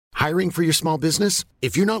Hiring for your small business?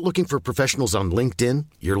 If you're not looking for professionals on LinkedIn,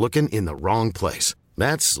 you're looking in the wrong place.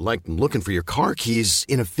 That's like looking for your car keys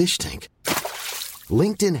in a fish tank.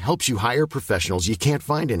 LinkedIn helps you hire professionals you can't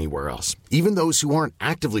find anywhere else, even those who aren't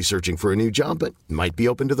actively searching for a new job but might be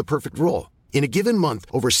open to the perfect role. In a given month,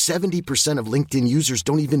 over 70% of LinkedIn users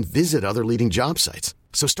don't even visit other leading job sites.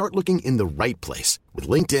 So start looking in the right place. With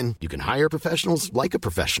LinkedIn, you can hire professionals like a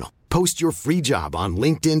professional. Post your free job on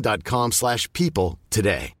linkedin.com/people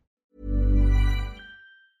today.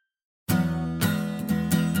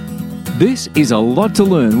 This is A Lot to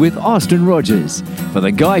Learn with Austin Rogers. For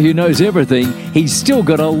the guy who knows everything, he's still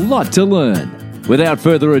got a lot to learn. Without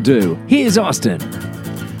further ado, here's Austin.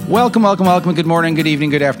 Welcome. Good morning, good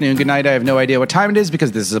evening, good afternoon, good night. I have no idea what time it is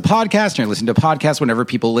because this is a podcast and you're listening to podcasts whenever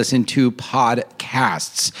people listen to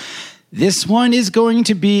podcasts. This one is going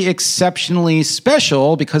to be exceptionally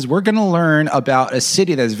special because we're going to learn about a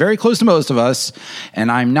city that is very close to most of us,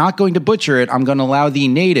 and I'm not going to butcher it. I'm going to allow the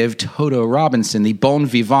native, Toto Robinson, the bon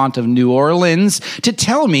vivant of New Orleans, to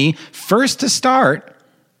tell me, first to start,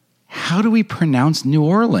 how do we pronounce New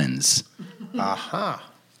Orleans? Aha.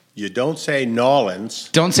 You don't say Nolans.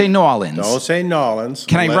 Don't say Nolans. Don't say Nolans.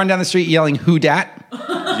 Can I run down the street yelling, who dat?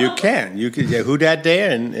 You can. You can. Yeah, who dat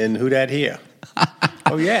there and who dat here.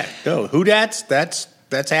 Oh, yeah. No, who that's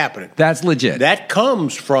happening. That's legit. That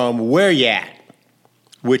comes from where you at,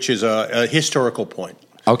 which is a historical point.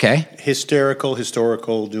 Okay. Historical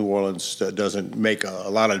New Orleans doesn't make a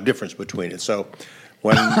lot of difference between it. So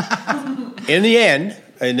when, in the end,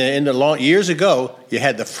 in the long years ago, you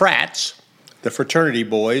had the frats, the fraternity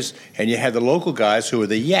boys, and you had the local guys who were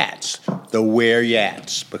the yats, the where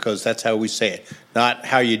yats, because that's how we say it. Not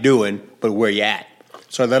how you doing, but where you at.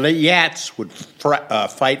 So the yats would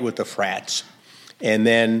fight with the frats, and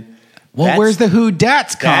then... Well, where's the who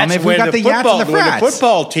dats come if we got the yats and the frats? When the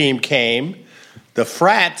football team came, the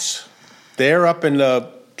frats, they're up in the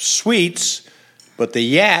suites, but the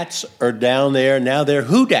yats are down there. Now they're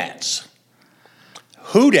who dats.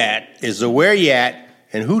 Who dat is the where yat,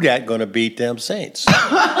 and who dat going to beat them Saints?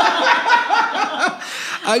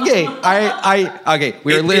 Okay, okay.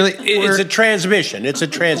 It's a transmission. It's a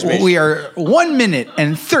transmission. We are 1 minute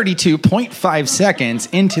and 32.5 seconds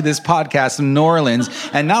into this podcast in New Orleans,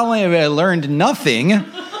 and not only have I learned nothing,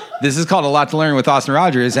 this is called A Lot to Learn with Austin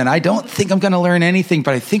Rogers, and I don't think I'm going to learn anything,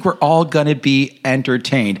 but I think we're all going to be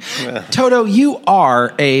entertained. Toto, you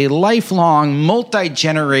are a lifelong,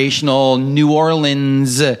 multi-generational New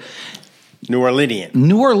Orleans... New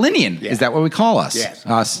Orleanian. Yeah. Is that what we call us? Yes.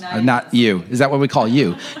 Us, not you. Is that what we call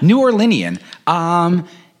you? New Orleanian. And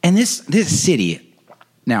this city,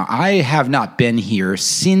 now I have not been here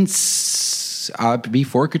since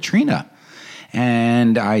before Katrina.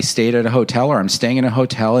 And I stayed at a hotel, or I'm staying in a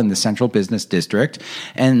hotel in the Central Business District.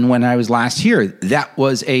 And when I was last here, that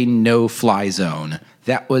was a no-fly zone.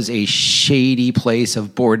 That was a shady place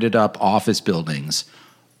of boarded up office buildings.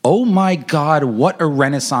 Oh my God, what a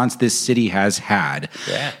renaissance this city has had.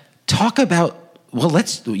 Yeah. Talk about,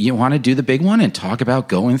 you want to do the big one and talk about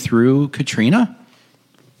going through Katrina?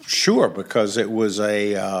 Sure, because it was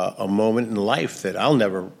a moment in life that I'll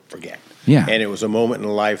never forget. Yeah. And it was a moment in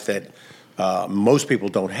life that most people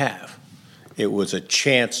don't have. It was a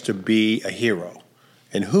chance to be a hero.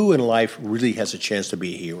 And who in life really has a chance to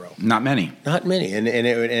be a hero? Not many. Not many. And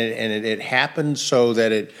it happened so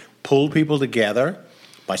that it pulled people together.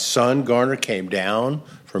 My son, Garner, came down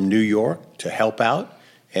from New York to help out,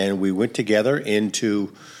 and we went together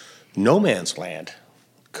into no man's land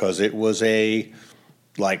because it was a,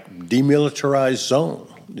 demilitarized zone.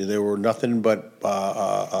 There were nothing but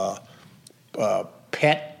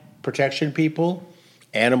pet protection people,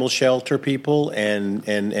 animal shelter people,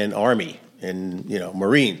 and Army and,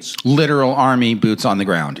 Marines. Literal Army boots on the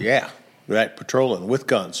ground. Yeah, right, patrolling with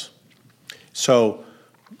guns. So...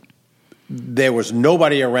 there was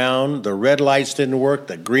nobody around. The red lights didn't work.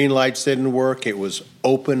 The green lights didn't work. It was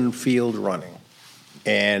open field running.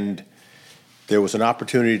 And there was an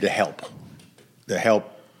opportunity to help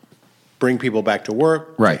bring people back to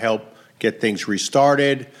work, right. To help get things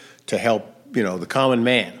restarted, to help, the common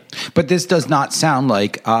man. But this does not sound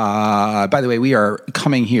like, by the way, we are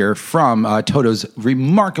coming here from Toto's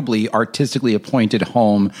remarkably artistically appointed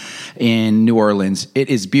home in New Orleans. It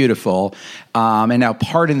is beautiful. And now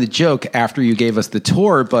pardon the joke after you gave us the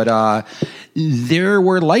tour, but there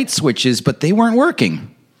were light switches, but they weren't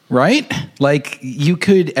working. Right?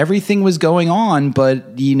 Everything was going on,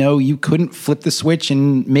 but, you couldn't flip the switch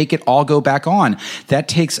and make it all go back on. That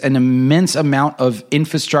takes an immense amount of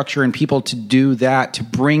infrastructure and people to do that, to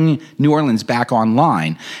bring New Orleans back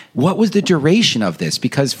online. What was the duration of this?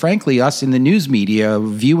 Because, frankly, us in the news media,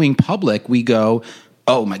 viewing public, we go,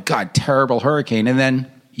 Oh my God, terrible hurricane. And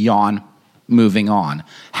then yawn, moving on.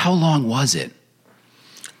 How long was it?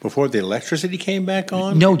 Before the electricity came back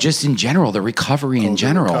on? No, just in general, the recovery in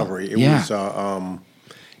general. The recovery. It was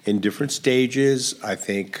in different stages. I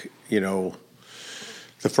think,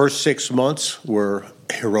 the first 6 months were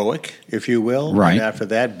heroic, if you will. Right. And after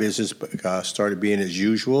that, business started being as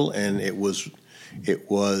usual, and it was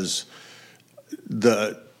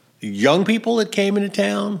the young people that came into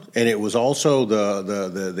town, and it was also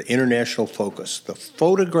the international focus, the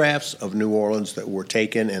photographs of New Orleans that were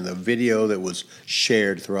taken and the video that was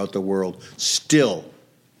shared throughout the world. Still,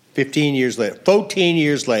 14 years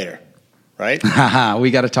later, right?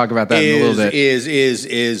 We got to talk about that in a little bit.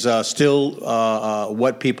 Is still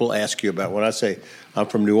what people ask you about. When I say I'm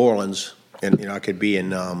from New Orleans, and I could be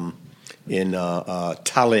in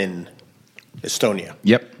Tallinn, Estonia.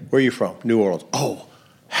 Yep. Where are you from? New Orleans. Oh,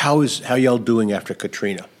 how y'all doing after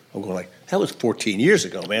Katrina? I'm going like, that was 14 years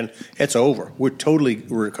ago, man. It's over. We're totally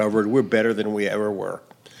recovered. We're better than we ever were.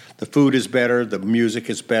 The food is better. The music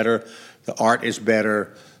is better. The art is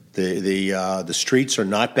better. The streets are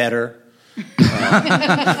not better.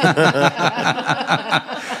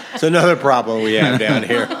 It's another problem we have down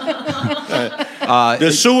here.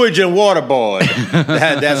 The sewage and water board.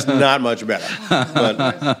 That's not much better.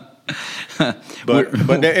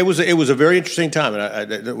 But it was a very interesting time,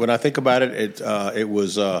 and when I think about it, it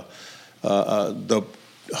was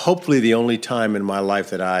hopefully the only time in my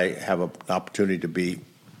life that I have an opportunity to be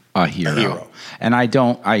a hero. And I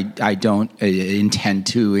don't intend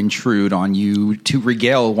to intrude on you to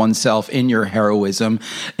regale oneself in your heroism.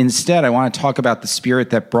 Instead, I want to talk about the spirit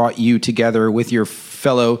that brought you together with your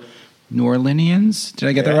fellow New Orleanians. Did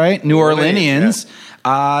I get that right? New Orleanians.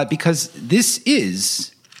 Yeah. Because this is.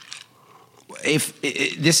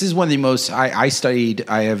 This is one of the most, I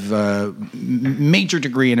have a major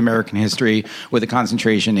degree in American history with a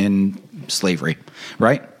concentration in slavery,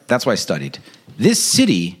 right? That's what I studied. This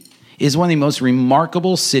city is one of the most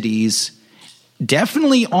remarkable cities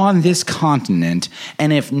definitely on this continent,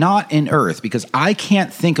 and if not in Earth, because I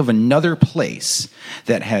can't think of another place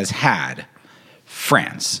that has had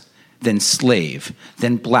France, then slave,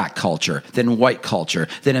 then black culture, then white culture,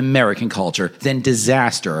 then American culture, then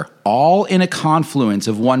disaster, all in a confluence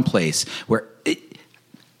of one place where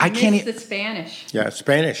I can't. The Spanish. Yeah,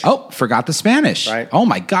 Spanish. Oh, forgot the Spanish. Right. Oh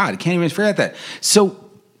my God, I can't even forget that. So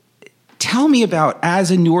tell me about,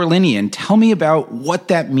 as a New Orleanian, tell me about what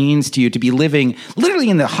that means to you to be living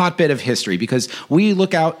literally in the hotbed of history, because we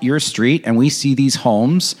look out your street and we see these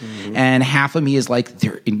homes, and half of me is like,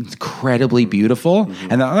 they're incredibly beautiful,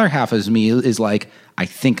 and the other half of me is like, I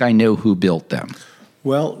think I know who built them.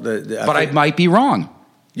 Well, but I might be wrong.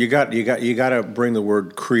 You got to bring the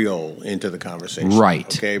word Creole into the conversation, right?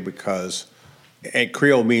 Okay, because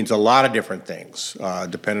Creole means a lot of different things,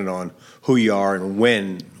 depending on who you are and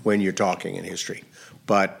when you're talking in history.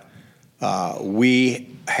 But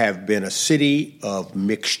we have been a city of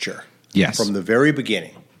mixture. Yes. From the very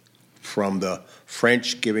beginning, from the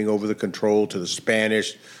French giving over the control to the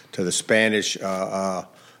Spanish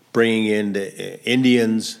bringing in the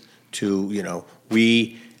Indians, to,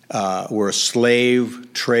 we were a slave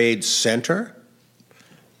trade center.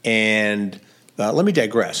 And let me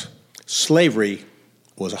digress. Slavery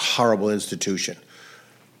was a horrible institution.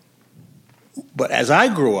 But as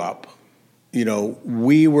I grew up,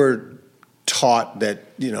 we were taught that,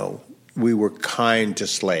 we were kind to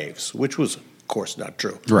slaves, which was, of course, not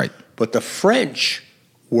true. Right. But the French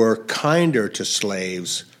were kinder to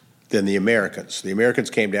slaves than the Americans. The Americans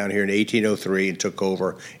came down here in 1803 and took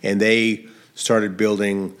over, and they started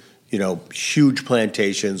building, huge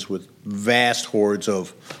plantations with vast hordes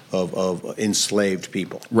of enslaved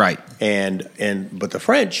people. Right. But the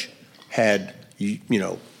French had,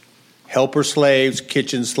 helper slaves,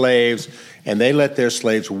 kitchen slaves, and they let their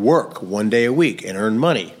slaves work one day a week and earn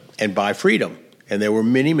money and buy freedom. And there were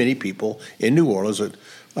many, many people in New Orleans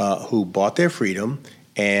who bought their freedom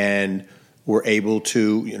and were able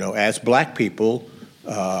to, as black people,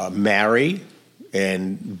 marry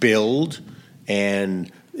and build.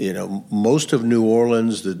 And, most of New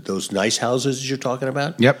Orleans, those nice houses you're talking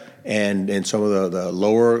about. Yep. And some of the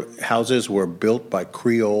lower houses were built by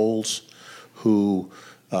Creoles who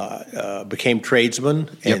became tradesmen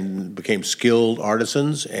and became skilled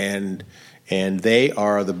artisans, and they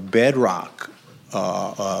are the bedrock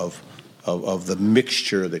of the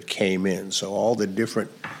mixture that came in. So all the different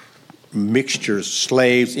mixtures,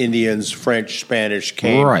 slaves, Indians, French, Spanish,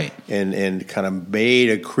 came and kind of made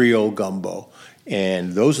a Creole gumbo.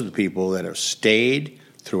 And those are the people that have stayed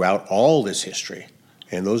throughout all this history,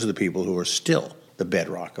 and those are the people who are still the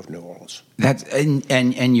bedrock of New Orleans. That's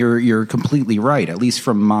and you're completely right. At least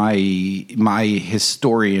from my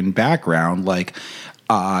historian background, like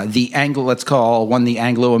let's call one the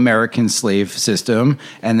Anglo-American slave system,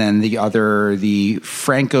 and then the other the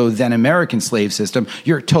Franco then American slave system.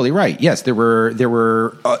 You're totally right. Yes, there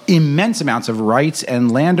were immense amounts of rights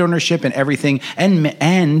and land ownership and everything,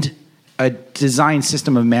 and a design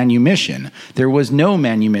system of manumission. There was no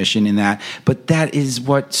manumission in that, but that is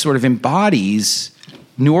what sort of embodies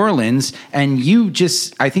New Orleans. And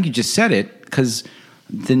I think you just said it, because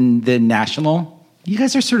the national, you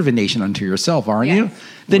guys are sort of a nation unto yourself, aren't you?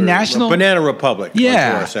 The We're national a banana republic unto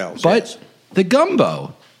ourselves. But yes. the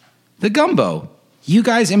gumbo, you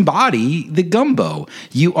guys embody the gumbo.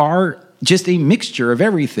 You are just a mixture of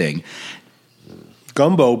everything.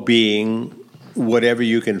 Gumbo being whatever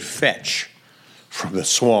you can fetch from the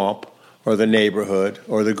swamp or the neighborhood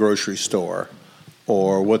or the grocery store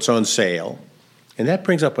or what's on sale. And that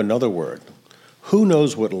brings up another word. Who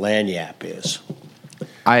knows what lagniappe is?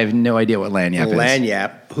 I have no idea what lagniappe is.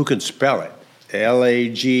 Lagniappe, who can spell it?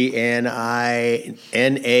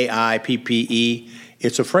 Lagniappe.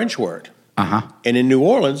 It's a French word. Uh-huh. And in New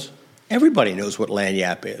Orleans, everybody knows what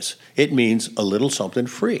lagniappe is. It means a little something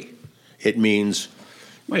free. It means...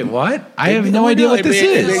 Wait, what? I have no idea what this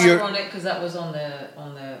is. It's ironic because that was on the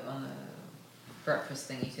breakfast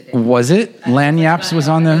thingy today. Was it? Lagniappes was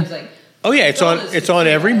on the... Oh yeah, it's on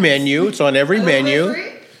every menu. It's on every menu.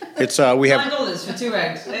 It's we have $9 for 2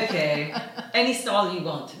 eggs. Okay, any style you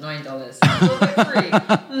want, $9. Free.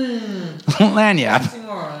 Lagniappe.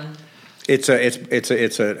 Oxymoron. It's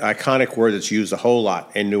an iconic word that's used a whole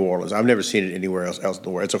lot in New Orleans. I've never seen it anywhere else in the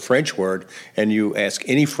world. It's a French word, and you ask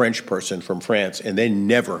any French person from France, and they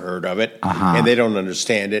never heard of it, and they don't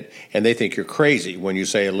understand it, and they think you're crazy when you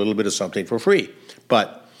say a little bit of something for free.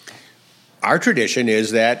 But our tradition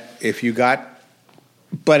is that if you got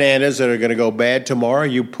bananas that are going to go bad tomorrow,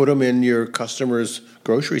 you put them in your customer's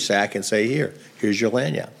grocery sack and say, here's your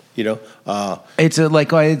lagniappe. You know, it's a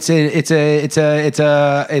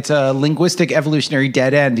linguistic evolutionary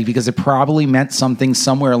dead end, because it probably meant something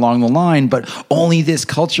somewhere along the line, but only this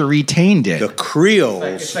culture retained it. The Creoles.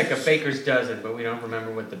 It's like a baker's dozen, but we don't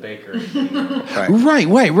remember what the baker is. Right.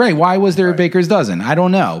 Why was there a baker's dozen? I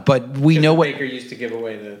don't know, but we know what the baker used to give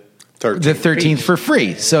away the 13th for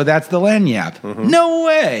free. So that's the lagniappe. Mm-hmm. No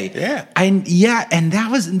way. Yeah. And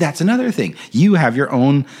that's another thing. You have your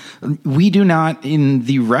own. We do not, in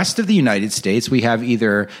the rest of the United States, we have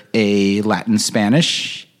either a Latin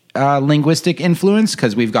Spanish linguistic influence,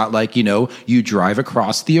 because we've got, like, you drive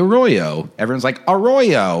across the arroyo. Everyone's like,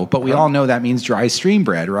 arroyo, but we all know that means dry stream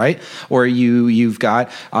bread, right? Or you've got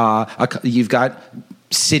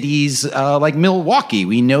cities like Milwaukee.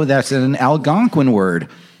 We know that's an Algonquin word.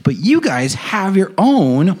 But you guys have your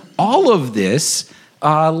own, all of this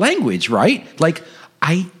language, right? Like,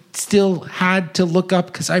 I still had to look up,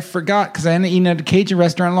 because I forgot, because I hadn't eaten at a Cajun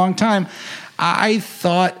restaurant in a long time. I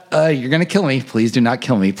thought, you're going to kill me. Please do not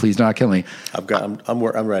kill me. Please do not kill me.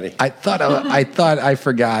 I'm ready. I thought I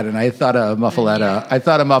forgot, and I thought a muffaletta. I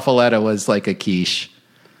thought a muffaletta was like a quiche.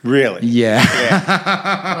 Really?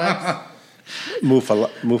 Yeah.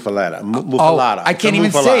 Muffaletta. I can't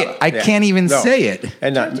even say it. I can't even say it.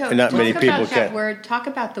 And not many people can. Talk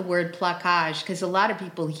about the word placage, because a lot of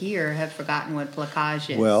people here have forgotten what placage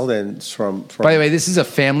is. Well, then it's from. By the way, this is a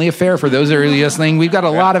family affair. For those that are listening, we've got a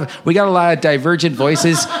lot of divergent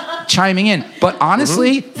voices chiming in. But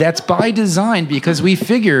honestly, that's by design, because we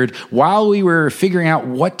figured, while we were figuring out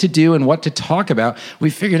what to do and what to talk about, we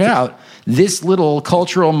figured out this little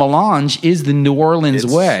cultural melange is the New Orleans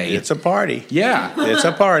way. It's a party. Yeah. It's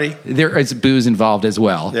a party. There is booze involved as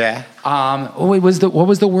well. Yeah. What was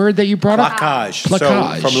the word that you brought up? Placage.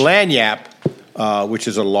 Placage. So from lagniappe, which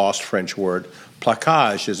is a lost French word,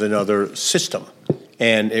 placage is another system.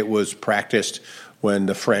 And it was practiced when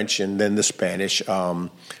the French and then the Spanish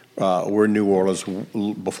were in New Orleans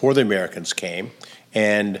before the Americans came.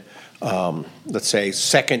 And let's say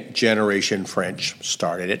second generation French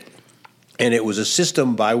started it. And it was a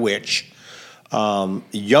system by which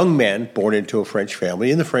young men born into a French family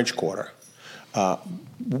in the French Quarter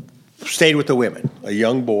stayed with the women. A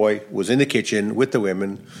young boy was in the kitchen with the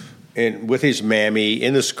women, and with his mammy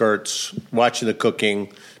in the skirts, watching the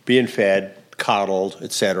cooking, being fed, coddled,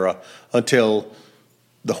 etc., until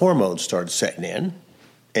the hormones started setting in,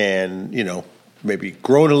 and maybe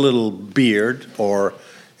growing a little beard, or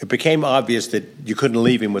it became obvious that you couldn't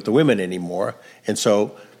leave him with the women anymore, and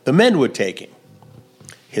so the men would take him,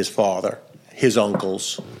 his father, his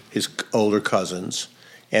uncles, his older cousins,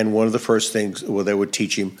 and one of the first things, they would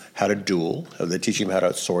teach him how to duel. They'd teach him how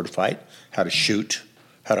to sword fight, how to shoot,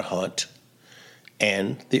 how to hunt.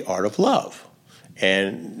 and the art of love.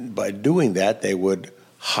 And by doing that, they'd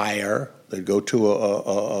go to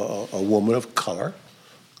a woman of color,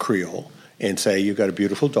 Creole, and say, you've got a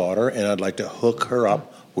beautiful daughter, and I'd like to hook her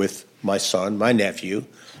up with my son, my nephew,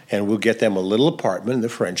 and we'll get them a little apartment in the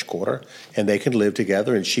French Quarter, and they can live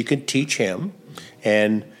together, and she can teach him,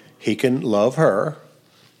 and he can love her.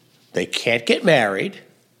 They can't get married.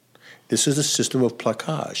 This is a system of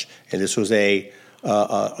placage, and this was a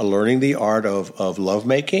learning the art of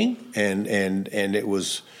lovemaking, and it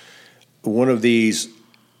was one of these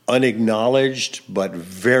unacknowledged but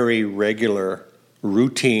very regular,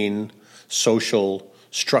 routine social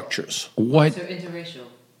structures. What? So interracial.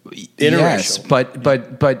 Yes,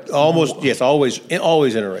 but Almost, yes, always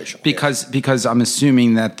interracial. Because I'm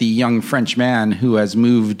assuming that the young French man who has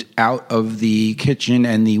moved out of the kitchen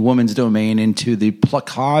and the woman's domain into the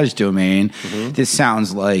placage domain, this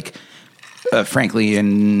sounds like, frankly,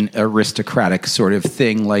 an aristocratic sort of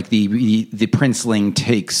thing. Like the princeling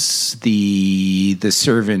takes the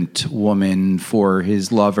servant woman for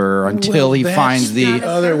his lover until he finds the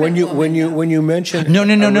other. When you mention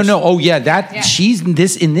no. Oh yeah, she's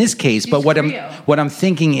in this case. But what I'm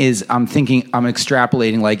thinking is I'm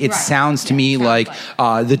extrapolating. Like it sounds to me like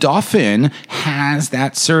the Dauphin has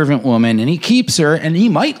that servant woman and he keeps her and he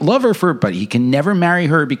might love her but he can never marry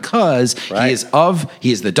her because he is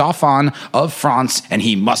the Dauphin of France, and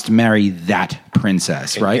he must marry that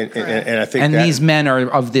princess, right? And I think these men are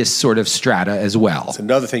of this sort of strata as well. It's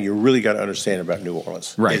another thing you really got to understand about New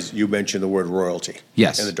Orleans. Right. Is you mentioned the word royalty.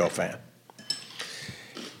 Yes. And the Dauphin.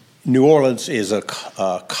 New Orleans is a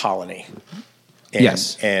colony. And,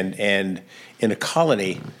 yes. And in a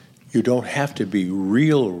colony, you don't have to be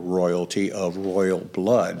real royalty of royal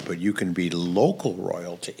blood, but you can be local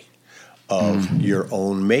royalty of your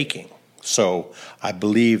own making. So I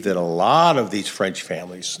believe that a lot of these French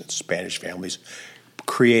families and Spanish families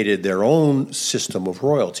created their own system of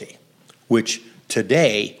royalty, which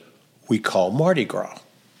today we call Mardi Gras.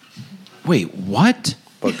 Wait, what?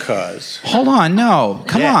 Because hold on, no,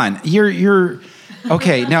 come on, you're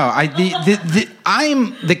okay. No,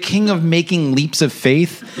 I'm the king of making leaps of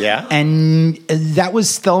faith. Yeah, and that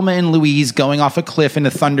was Thelma and Louise going off a cliff in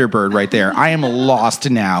a Thunderbird right there. I am lost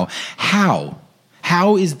now.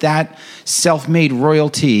 How is that self-made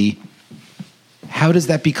royalty? How does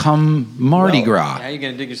that become Mardi Gras? How are you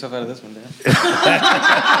going to dig yourself out of this one, Dan?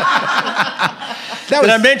 Did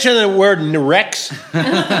I mention the word Rex?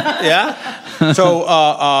 Yeah. So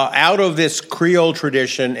out of this Creole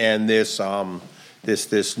tradition and this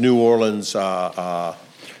New Orleans, how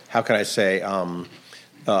can I say,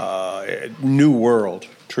 New World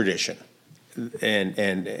tradition,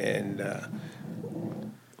 and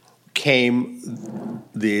came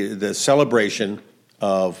the celebration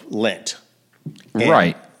of Lent. And,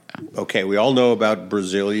 right. Okay, we all know about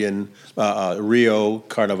Brazilian Rio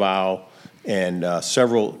Carnival, and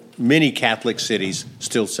many Catholic cities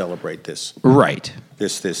still celebrate this. Right.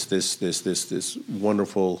 This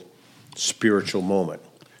wonderful spiritual moment.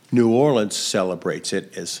 New Orleans celebrates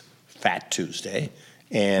it as Fat Tuesday,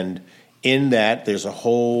 and in that there's a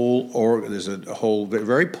whole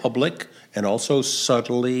very public and also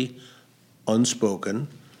subtly unspoken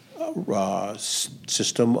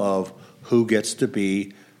system of who gets to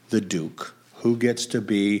be the Duke, who gets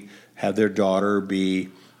to have their daughter be,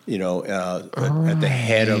 at the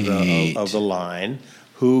head of the line,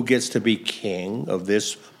 who gets to be king of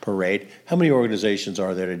this parade. How many organizations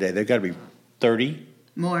are there today? They've got to be 30?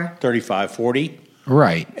 More. 35, 40?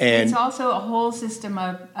 Right. And it's also a whole system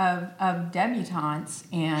of debutantes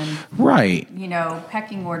and right,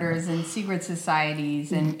 pecking orders and secret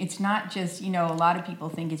societies, and it's not just a lot of people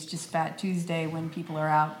think it's just Fat Tuesday when people are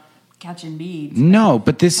out catching beads. No,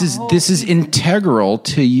 but this is integral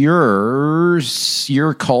to your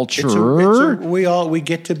culture. We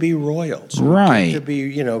get to be royals, right? We get to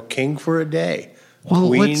be king for a day. Well,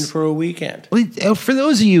 queen for a weekend. For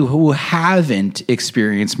those of you who haven't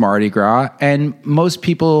experienced Mardi Gras, and most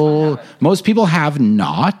people have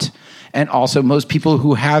not, and also most people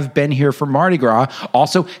who have been here for Mardi Gras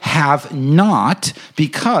also have not,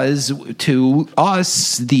 because to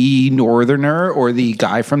us, the northerner or the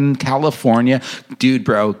guy from California, dude,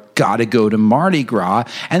 bro, gotta go to Mardi Gras.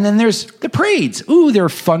 And then there's the parades. Ooh, they're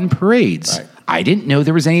fun parades. Right. I didn't know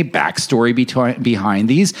there was any backstory behind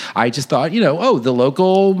these. I just thought, the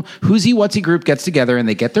local whoosy-whatsy group gets together and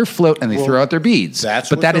they get their float and they throw out their beads. That's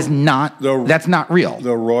not real.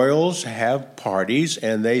 The royals have parties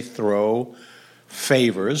and they throw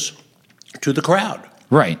favors to the crowd.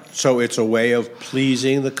 Right. So it's a way of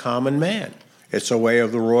pleasing the common man. It's a way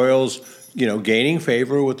of the royals, gaining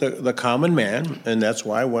favor with the common man. And that's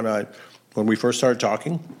why when when we first started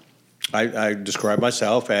talking, I described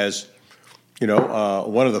myself as,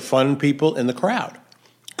 one of the fun people in the crowd.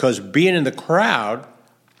 Because being in the crowd,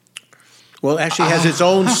 well, actually has its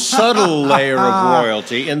own subtle layer of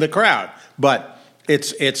royalty in the crowd. But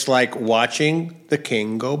it's like watching the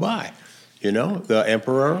king go by. The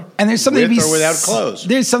emperor, and there's something with to be or without clothes.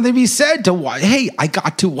 There's something to be said to watch. Hey, I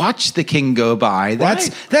got to watch the king go by. That's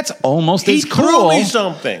almost as cool. He threw me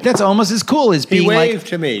something. That's almost as cool as being waved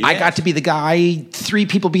to me. I got to be the guy 3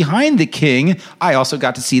 people behind the king. I also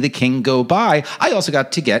got to see the king go by. I also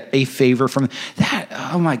got to get a favor from that.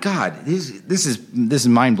 Oh my God, this is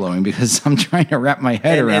mind blowing because I'm trying to wrap my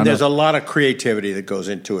head around. And there's a lot of creativity that goes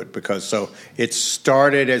into it because it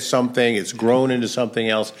started as something, it's grown into something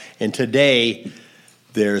else, and today.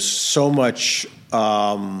 There's so much,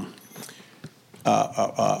 how can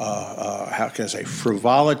I say,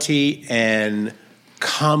 frivolity and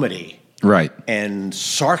comedy, right, and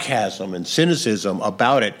sarcasm and cynicism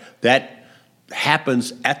about it that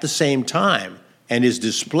happens at the same time and is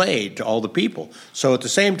displayed to all the people. So at the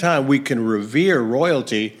same time, we can revere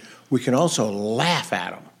royalty. We can also laugh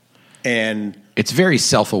at them, and it's very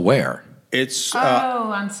self-aware. It's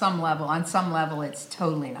on some level, it's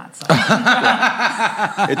totally not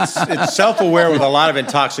self-aware. it's self-aware with a lot of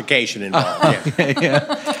intoxication involved.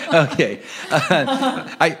 Okay.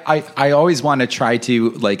 I always want to try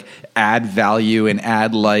to add value and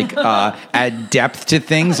add add depth to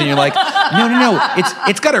things, and you're like, no.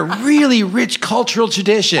 It's got a really rich cultural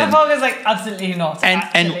tradition. I'm always absolutely not.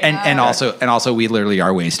 And also we literally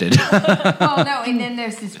are wasted. Oh no! And then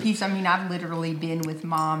there's this piece. I mean, I've literally been with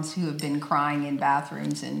moms who have been crying in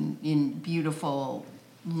bathrooms and in beautiful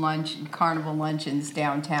carnival luncheons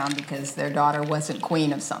downtown because their daughter wasn't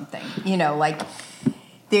queen of something.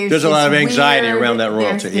 There's a lot of anxiety around that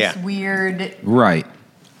royalty. There's this weird right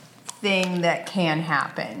thing that can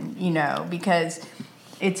happen. Because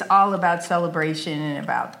it's all about celebration and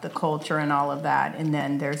about the culture and all of that, and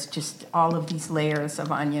then there's just all of these layers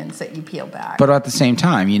of onions that you peel back. But at the same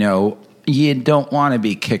time, you don't want to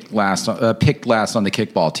be picked last on the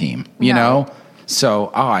kickball team, you know?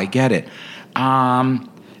 So, I get it.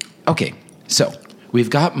 Okay, so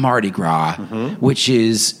we've got Mardi Gras, which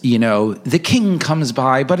is, the king comes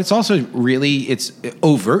by, but it's also it's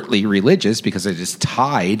overtly religious because it is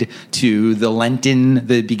tied to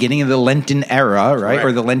the beginning of the Lenten era, right?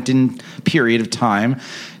 Or the Lenten period of time,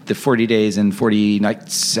 the 40 days and 40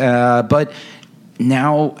 nights. But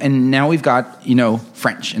now we've got,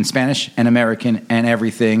 French and Spanish and American and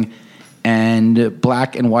everything, and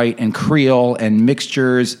black and white and Creole and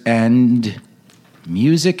mixtures and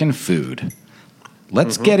music and food.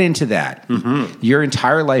 Let's get into that. Your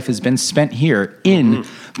entire life has been spent here in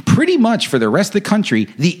pretty much for the rest of the country,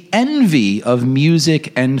 the envy of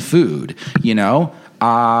music and food,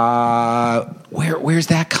 where's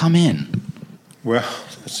that come in? Well,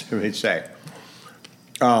 let me say,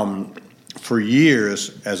 for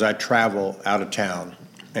years, as I travel out of town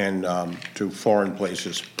and to foreign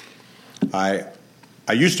places, I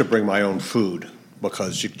used to bring my own food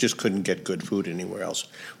because you just couldn't get good food anywhere else.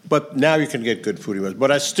 But now you can get good food anywhere else.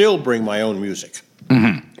 But I still bring my own music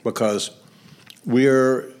because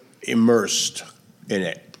we're immersed in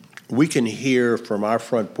it. We can hear from our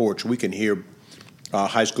front porch, we can hear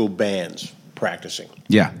high school bands practicing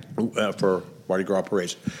for Mardi Gras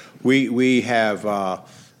parades. We have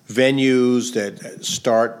venues that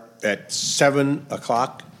start at 7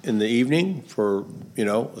 o'clock in the evening for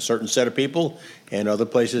a certain set of people, and other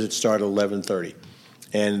places that start at 11:30.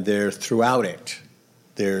 And throughout it,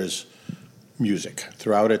 there's music.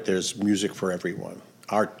 Throughout it, there's music for everyone.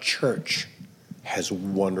 Our church has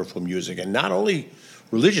wonderful music, and not only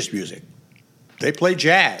religious music. They play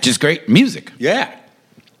jazz. Just great music. Yeah.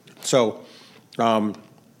 So,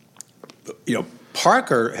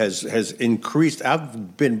 Parker has increased.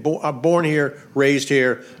 I've been born here, raised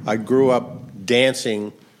here. I grew up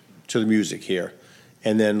dancing to the music here.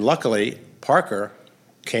 And then luckily, Parker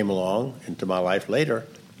came along into my life later,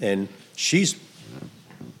 and she's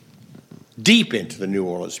deep into the New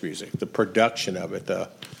Orleans music, the production of it.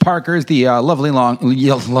 Parker is the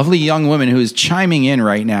lovely young woman who is chiming in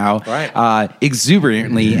right now,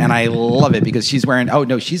 exuberantly, and I love it because she's wearing. Oh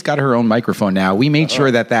no, she's got her own microphone now. We made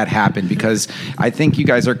sure that happened because I think you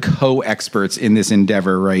guys are co-experts in this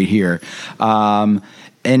endeavor right here, and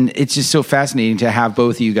it's just so fascinating to have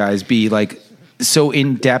both of you guys be so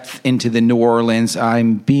in depth into the New Orleans.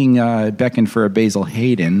 I'm being beckoned for a Basil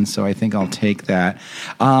Hayden, so I think I'll take that.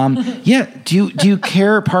 Do you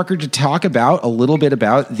care, Parker, to talk about a little bit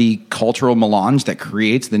about the cultural melange that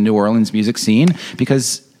creates the New Orleans music scene?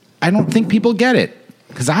 Because I don't think people get it.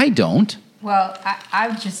 Because I don't. Well,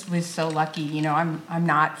 I just was so lucky. You know, I'm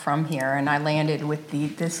not from here, and I landed with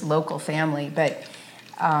this local family. But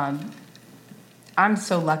I'm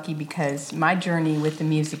so lucky because my journey with the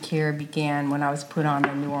music here began when I was put on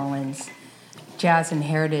the New Orleans Jazz and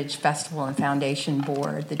Heritage Festival and Foundation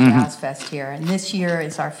Board, the Jazz Fest here. And this year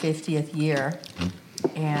is our 50th year.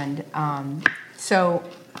 And so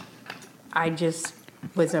I just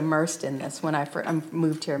was immersed in this when I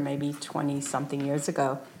moved here maybe 20-something years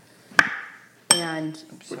ago. And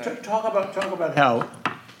talk about how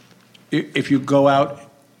if you go out,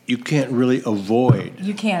 you can't really avoid.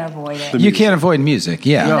 You can't avoid it. You can't avoid music,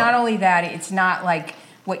 yeah. And not only that, it's not like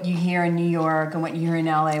what you hear in New York and what you hear in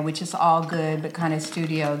LA, which is all good but kind of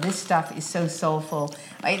studio. This stuff is so soulful.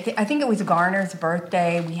 I think it was Garner's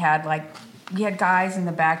birthday. We had guys in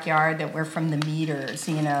the backyard that were from the Meters,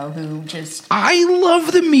 you know, who just... I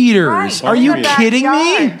love the Meters. Right, Are you kidding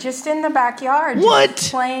me? Just in the backyard. What?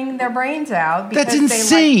 Just playing their brains out. Because That's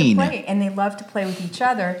insane. They like to play, and they love to play with each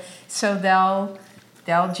other. So they'll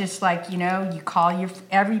just you know, you call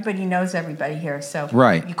everybody knows everybody here. So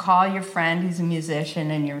right. You call your friend who's a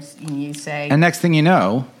musician and you say... And next thing you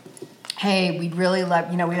know... Hey, we'd really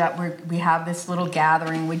love, you know, we have this little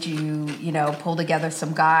gathering. Would you, you know, pull together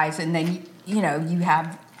some guys? And then, you know,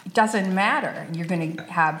 it doesn't matter. You're going to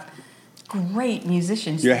have great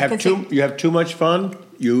musicians. You have too much fun,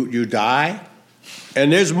 you die,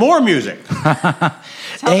 and there's more music. Tell that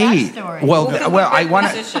story. I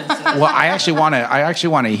actually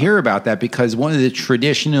want to hear about that, because one of the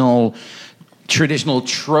traditional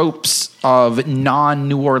tropes of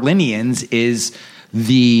non-New Orleanians is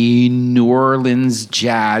the New Orleans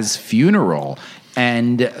jazz funeral.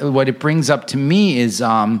 And what it brings up to me is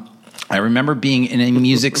I remember being in a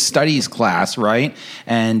music studies class, right?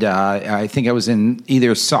 And I think I was in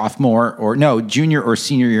either junior or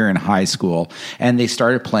senior year in high school. And they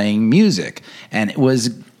started playing music. And it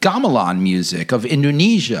was gamelan music of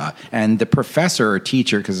Indonesia. And the professor or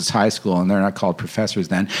teacher, because it's high school and they're not called professors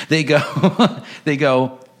then, they go,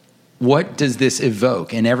 what does this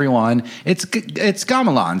evoke? And everyone, it's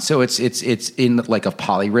gamelan, so it's in like a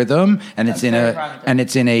polyrhythm, and it's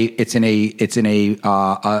in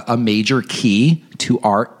a major key to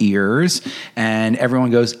our ears, and everyone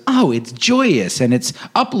goes, oh, it's joyous and it's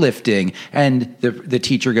uplifting, and the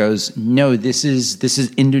teacher goes, no, this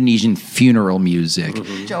is Indonesian funeral music.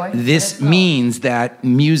 Mm-hmm. Joy. This means that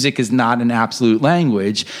music is not an absolute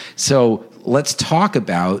language, so. Let's talk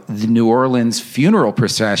about the New Orleans funeral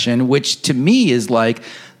procession, which to me is like,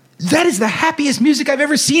 that is the happiest music I've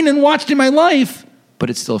ever seen and watched in my life, but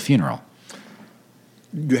it's still a funeral.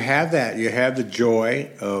 You have that. You have the joy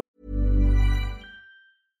of...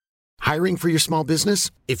 Hiring for your small business?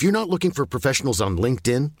 If you're not looking for professionals on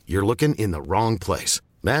LinkedIn, you're looking in the wrong place.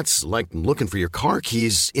 That's like looking for your car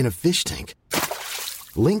keys in a fish tank.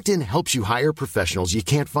 LinkedIn helps you hire professionals you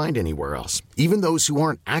can't find anywhere else, even those who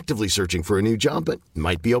aren't actively searching for a new job but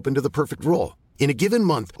might be open to the perfect role. In a given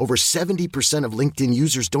month, over 70% of LinkedIn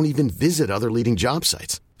users don't even visit other leading job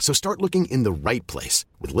sites. So start looking in the right place.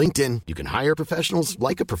 With LinkedIn, you can hire professionals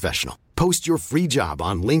like a professional. Post your free job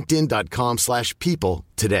on linkedin.com/people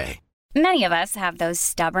today. Many of us have those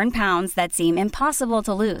stubborn pounds that seem impossible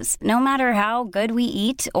to lose, no matter how good we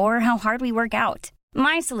eat or how hard we work out.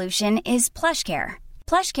 My solution is PlushCare.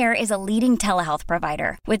 PlushCare is a leading telehealth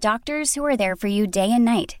provider with doctors who are there for you day and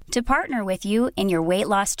night to partner with you in your weight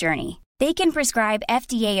loss journey. They can prescribe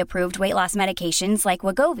FDA-approved weight loss medications like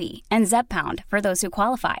Wegovy and Zepbound for those who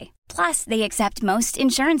qualify. Plus, they accept most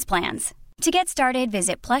insurance plans. To get started,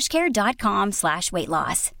 visit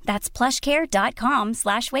plushcare.com/weightloss. That's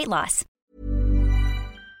plushcare.com/weightloss.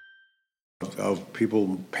 Of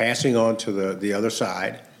people passing on to the other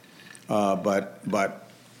side, but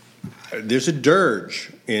there's a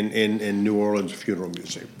dirge in New Orleans funeral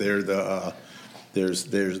music. There's a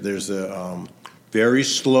very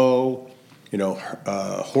slow,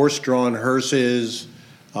 horse-drawn hearses,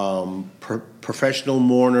 professional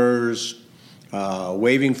mourners,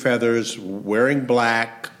 waving feathers, wearing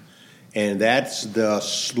black, and that's the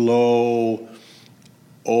slow,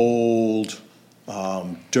 old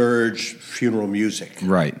dirge funeral music.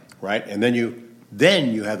 Right. And then you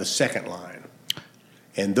have the second line.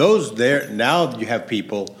 And those there, now you have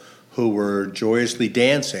people who were joyously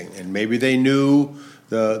dancing, and maybe they knew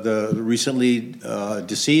the recently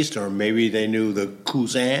deceased, or maybe they knew the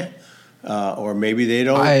cousin, or maybe they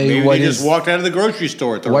don't. Maybe they just walked out of the grocery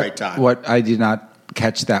store at the right time. What I did not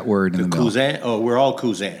catch that word in the middle. Cousin? Oh, we're all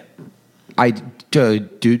cousin.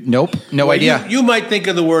 Nope, no idea. You might think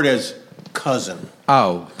of the word as cousin.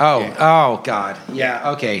 Oh, God.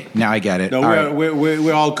 Yeah. Okay. Now I get it. No,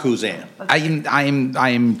 we're all cousin. I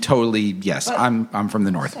am totally yes. I'm from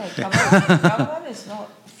the north. Gamelan is not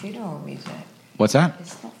funeral music. What's that?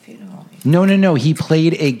 It's not funeral music. No. He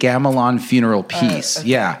played a gamelan funeral piece. Okay.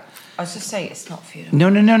 Yeah. I was just saying it's not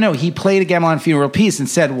funeral. No. He played a gamelan funeral piece and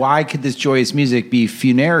said, "Why could this joyous music be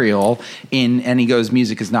funereal?" And he goes,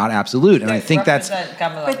 "Music is not absolute." And I think that's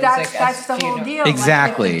the whole deal.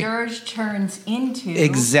 Exactly. Like what the dirge turns into.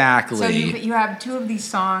 Exactly. So you have two of these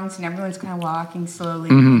songs, and everyone's kind of walking slowly,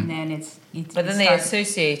 and then it's. But then they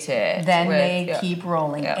associate it. Then they keep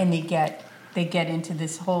rolling, and they get into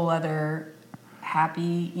this whole other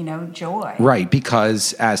happy, joy. Right,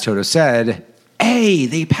 because as Toto said, hey,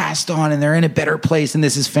 they passed on and they're in a better place and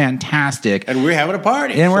this is fantastic. And we're having a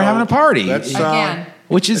party. That's, again.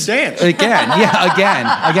 Which is dance. Again.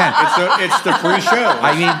 It's the free show.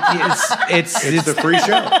 I mean, it's the free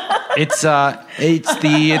show. It's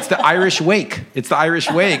the Irish wake. It's the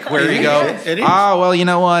Irish wake where you go, it is. Oh, well, you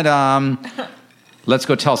know what? Let's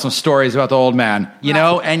go tell some stories about the old man,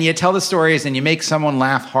 and you tell the stories and you make someone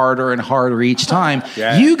laugh harder and harder each time.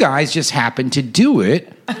 Yeah. You guys just happen to do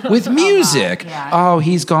it with music. Oh,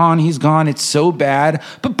 he's gone. It's so bad.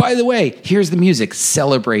 But by the way, here's the music.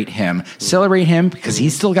 Celebrate him because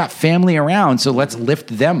he's still got family around. So let's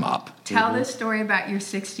lift them up. Tell the story about your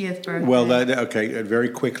 60th birthday. Well, very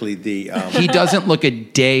quickly, he doesn't look a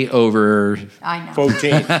day over. I know.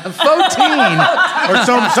 14. 14. Or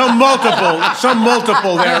some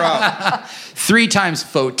multiple thereof. 3 times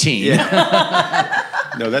 14. Yeah.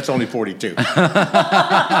 No, that's only 42. So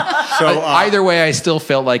either way, I still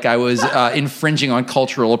felt like I was infringing on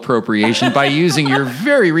cultural appropriation by using your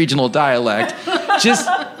very regional dialect.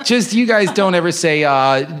 Just you guys don't ever say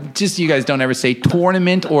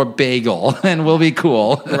tournament or bagel, and we'll be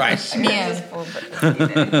cool. Right. Yeah.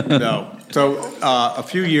 No. So a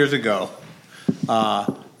few years ago,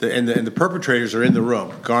 the perpetrators are in the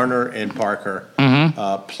room. Garner and Parker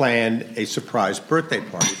planned a surprise birthday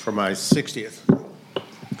party for my 60th.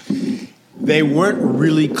 They weren't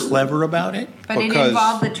really clever about it, but it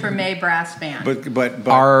involved the Treme brass band. But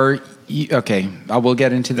okay? I will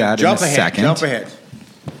get into that in a second. Jump ahead.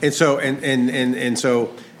 And so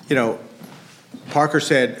Parker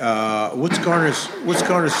said, "What's Garner's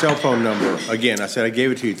cell phone number?" Again, I said I gave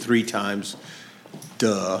it to you 3 times.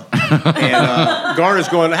 Duh. And Garner's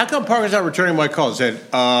going, "How come Parker's not returning my call?" I said,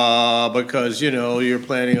 "Because you're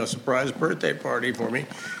planning a surprise birthday party for me,"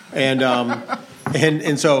 and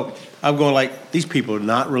so I'm going like, these people are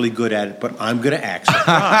not really good at it, but I'm going to act surprised.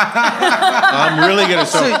 I'm really going to.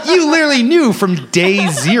 So you literally knew from day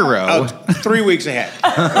 0. 3 weeks ahead.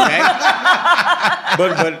 Okay.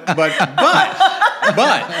 But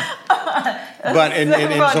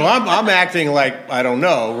so I'm acting like I don't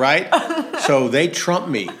know, right? So they trumped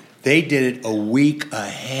me. They did it a week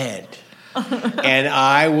ahead, and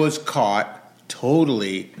I was caught.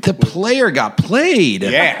 Totally. The player got played.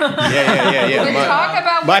 Yeah.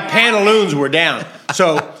 My pantaloons were down.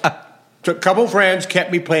 So a couple friends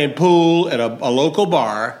kept me playing pool at a local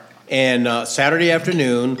bar, and Saturday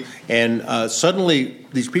afternoon, and suddenly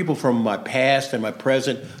these people from my past and my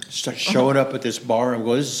present start showing up at this bar. I'm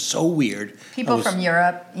going, this is so weird. People from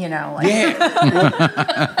Europe, like. Yeah.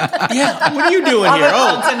 Yeah. What are you doing here?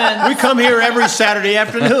 Oh, we come here every Saturday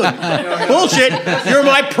afternoon. Bullshit. You're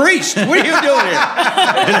my priest. What are you doing here?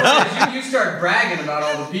 You start bragging about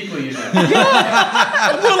all the people you know.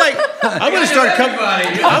 Yeah. Well, I'm going to start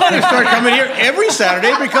coming here every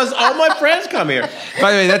Saturday because all my friends come here.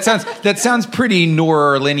 By the way, that sounds pretty New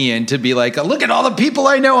Orleanian to be like, look at all the people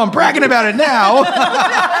I know. I'm bragging about it now.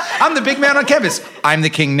 I'm the big man on campus. I'm the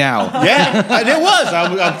king now. Yeah, it was.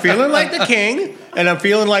 I'm feeling like the king, and I'm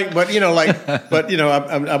feeling like, I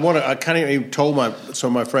kind of told my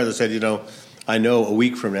friends, I said, I know a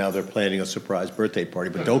week from now they're planning a surprise birthday party,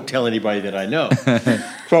 but don't tell anybody that I know.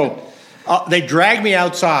 So they dragged me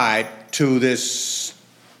outside to this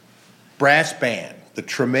brass band, the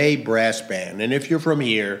Treme brass band, and if you're from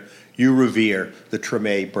here, you revere the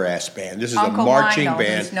Treme brass band. This is Uncle a marching Lionel,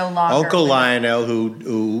 band. who's no longer Uncle with Lionel,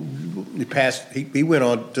 who passed, he went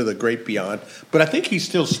on to the great beyond, but I think he's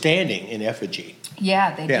still standing in effigy.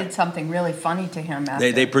 Yeah, they did something really funny to him.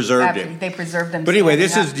 They preserved him. They preserved him. But anyway,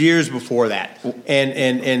 this is years before that,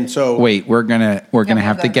 and so wait, we're gonna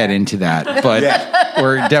have to get into that, but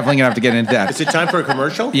we're definitely gonna have to get into that. Is it time for a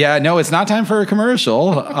commercial? Yeah, no, it's not time for a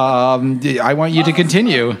commercial. I want you to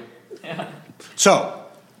continue. Yeah. So.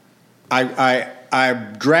 I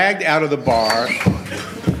dragged out of the bar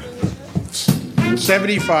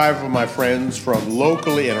 75 of my friends from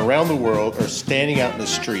locally and around the world are standing out in the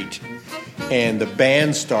street. and the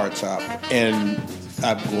band starts up, and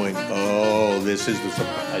I'm going, oh, this is the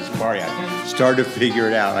surprise party. I started to figure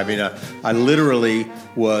it out. I mean, I literally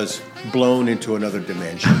was blown into another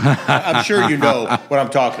dimension. I'm sure you know what I'm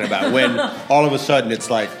talking about. When all of a sudden it's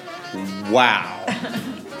like, wow,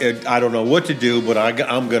 I don't know what to do, but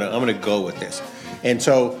I'm gonna go with this. And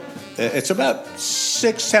so it's about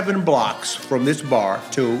 6-7 blocks from this bar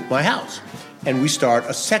to my house. And we start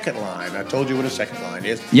a second line. I told you what a second line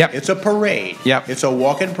is. Yep. It's a parade. Yep. It's a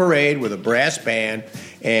walking parade with a brass band,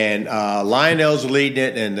 and Lionel's leading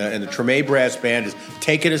it, and the Treme Brass Band is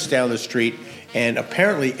taking us down the street. And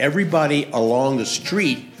apparently everybody along the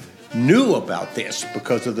street knew about this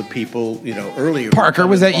because of the people, earlier. Parker,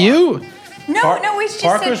 was that you? No, it's just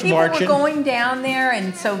Parker's that people marching. were going down there,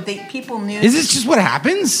 and so people knew. Is this just what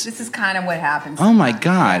happens? This is kind of what happens. Oh my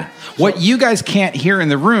God. What you guys can't hear in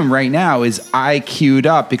the room right now is I queued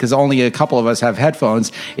up, because only a couple of us have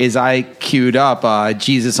headphones, is I queued up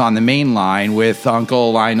Jesus on the Main Line with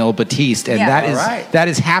Uncle Lionel Batiste. And that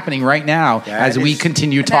is happening right now as we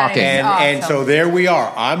continue talking. And so there we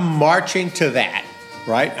are. I'm marching to that,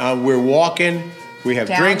 right? We're walking. We have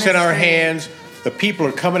Down drinks the in our street. hands. The people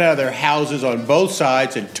are coming out of their houses on both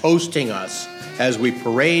sides and toasting us as we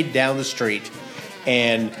parade down the street.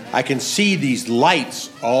 And I can see these lights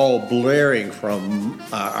all blaring from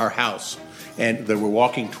our house and that we're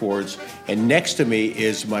walking towards. And next to me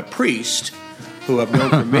is my priest, who I've known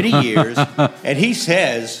for many years. And he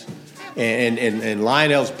says, and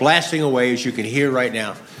Lionel's blasting away, as you can hear right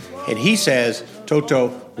now. And he says, Toto,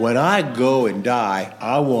 when I go and die,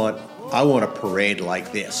 I want a parade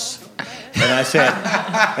like this. And I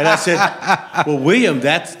said, well, William,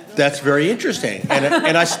 that's very interesting.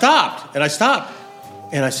 And I stopped, and I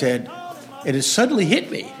said, and it suddenly hit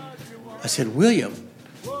me. I said, William,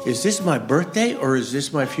 is this my birthday or is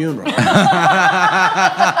this my funeral?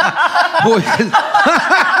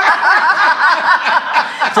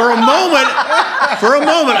 For a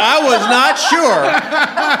moment, I was not sure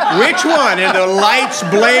which one. And the lights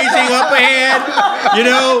blazing up ahead,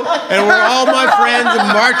 and we're all my friends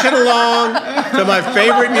marching along to my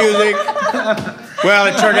favorite music. Well,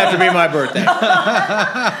 it turned out to be my birthday.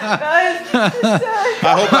 I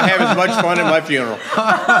hope I have as much fun at my funeral.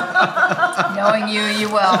 Knowing you, you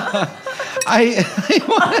will.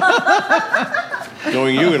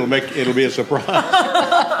 Knowing you, it'll be a surprise.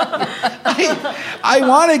 I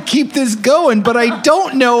want to keep this going, but I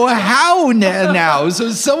don't know how now.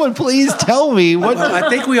 So someone please tell me what. I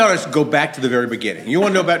think we ought to go back to the very beginning. You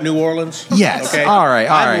want to know about New Orleans? Yes. Okay. All right.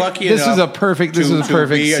 I'm lucky enough This is a perfect to be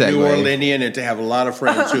segue. a New Orleanian and to have a lot of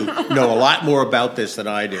friends who know a lot more about this than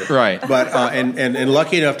I do. Right. But and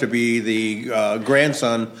lucky enough to be the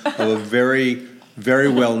grandson of a very, very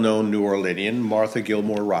well-known New Orleanian, Martha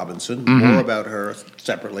Gilmore Robinson. Mm-hmm. More about her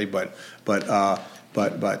separately, but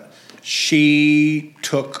she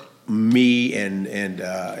took me and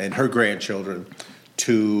her grandchildren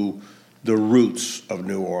to the roots of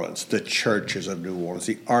New Orleans, the churches of New Orleans,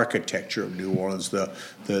 the architecture of New Orleans, the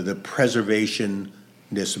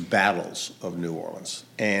preservationist battles of New Orleans,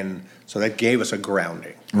 and so that gave us a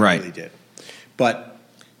grounding. Right. It really did. But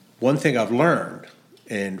one thing I've learned,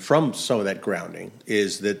 and from some of that grounding,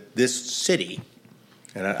 is that this city,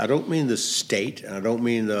 and I don't mean the state, and I don't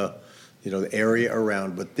mean the area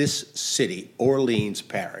around, but this city, Orleans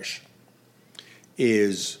Parish,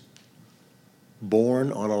 is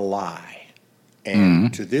born on a lie.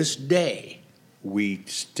 And to this day, we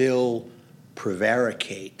still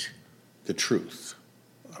prevaricate the truth.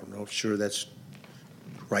 I'm not sure that's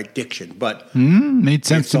right diction, but made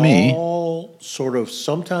sense to me. It's all sort of,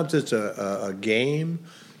 sometimes it's a game,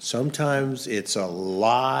 sometimes it's a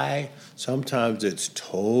lie, sometimes it's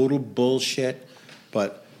total bullshit,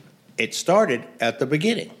 but it started at the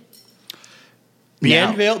beginning.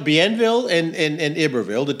 Bienville and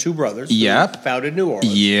Iberville, the two brothers, founded New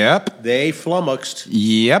Orleans. Yep. They flummoxed.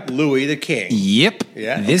 Yep. Louis the King. Yep.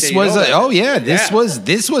 Yeah. This Okay, was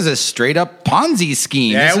this was a straight up Ponzi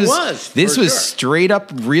scheme. Yeah, This was straight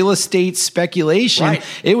up real estate speculation. Right.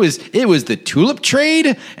 It was the tulip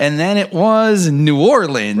trade, and then it was New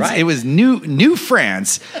Orleans. Right. It was New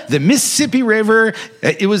France, the Mississippi River.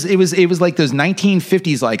 It was like those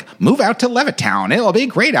 1950s, like, move out to Levittown. It'll be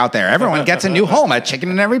great out there. Everyone gets a new home. A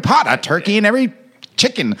chicken in every pot, a turkey in every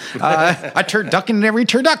chicken, a turducken in every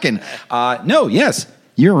turducken. No, yes,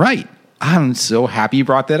 you're right. I'm so happy you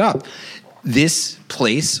brought that up. This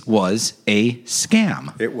place was a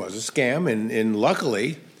scam. It was a scam, and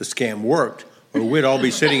luckily the scam worked, or we'd all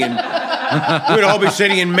be sitting in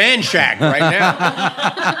Man Shack right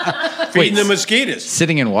now, feeding the mosquitoes.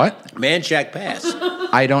 Sitting in what? Man Shack Pass.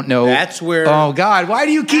 I don't know. That's where. Oh God! Why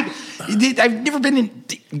do you keep?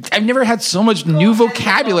 I've never had so much new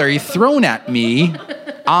vocabulary thrown at me.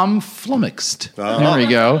 I'm flummoxed. There we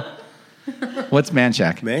go. What's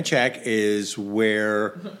Manchac? Manchac is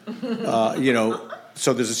where,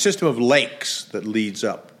 so there's a system of lakes that leads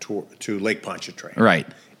up to Lake Pontchartrain. Right.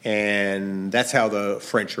 And that's how the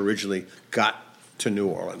French originally got to New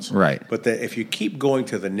Orleans. Right. But if you keep going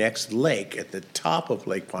to the next lake, at the top of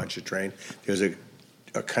Lake Pontchartrain, there's a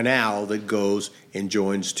canal that goes and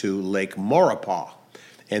joins to Lake Maurepas.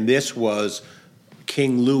 And this was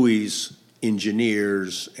King Louis's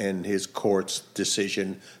engineers and his court's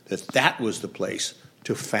decision that was the place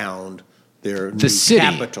to found their new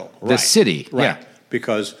capital. The city. Right. Yeah.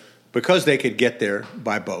 Because they could get there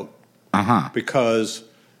by boat. Uh-huh. Because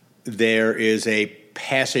there is a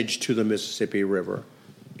passage to the Mississippi River,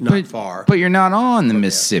 not far. But you're not on the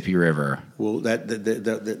Mississippi River. Well,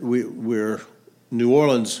 we're New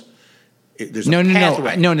Orleans. There's a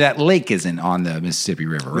pathway. No, that lake isn't on the Mississippi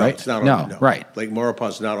River, right? No, it's not. No, right. Lake Maurepas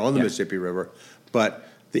is not on the Mississippi River, but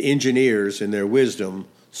the engineers, in their wisdom,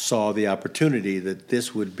 saw the opportunity that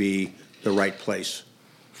this would be the right place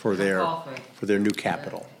for their new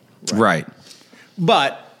capital. Right.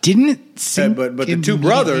 But didn't it seem? But the two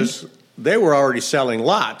brothers, they were already selling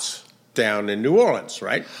lots down in New Orleans,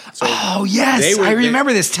 right? So yes, I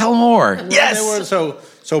remember this. Tell more. Yes.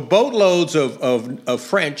 So boatloads of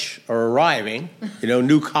French are arriving,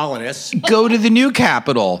 new colonists. Go to the new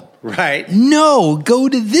capital. Right. No, go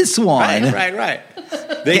to this one. Right.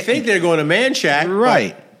 They think they're going to Manchac.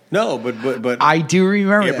 Right. No, but I do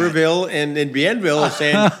remember Iberville and Bienville are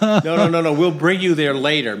saying, no, we'll bring you there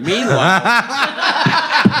later. Meanwhile,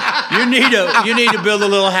 you need to build a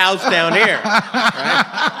little house down here.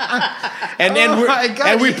 Right?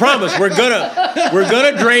 And we promise we're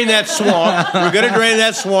gonna drain that swamp. We're gonna drain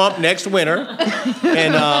that swamp next winter.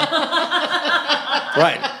 And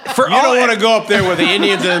right. You don't want to go up there where the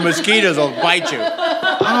Indians and the mosquitoes will bite you.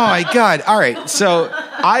 Oh my God! All right, so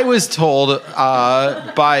I was told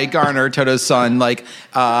by Garner, Toto's son, like,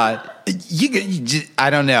 I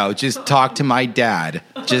don't know, just talk to my dad.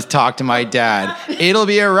 Just talk to my dad. It'll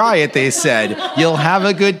be a riot, they said. You'll have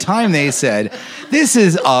a good time, they said. This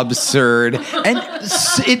is absurd. And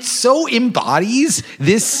it so embodies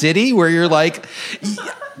this city where you're like,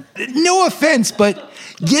 no offense, but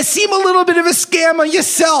you seem a little bit of a scammer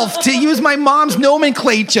yourself, to use my mom's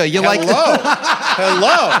nomenclature. You're like, hello.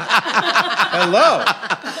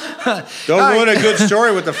 Don't ruin a good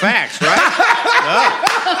story with the facts, right?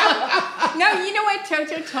 No, you know what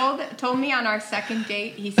Toto told me on our second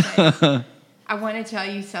date? He said, I want to tell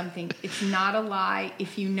you something. It's not a lie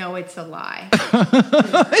if you know it's a lie.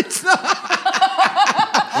 It's not.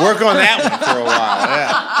 Work on that one for a while,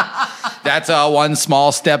 yeah. That's one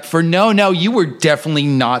small step for no, you were definitely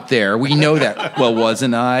not there. We know that. Well,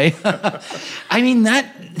 wasn't I? I mean, that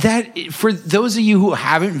for those of you who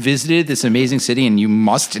haven't visited this amazing city, and you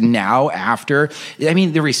must now after, I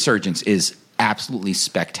mean, the resurgence is absolutely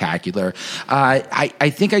spectacular.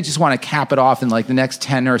 I think I just want to cap it off in like the next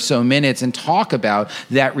 10 or so minutes and talk about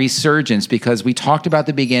that resurgence, because we talked about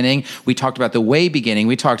the beginning, we talked about the way beginning,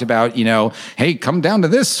 we talked about, hey, come down to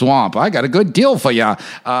this swamp, I got a good deal for you.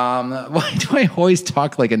 Why do I always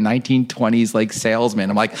talk like a 1920s like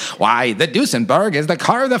salesman? I'm like, why, the Duesenberg is the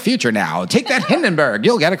car of the future now. Take that Hindenburg,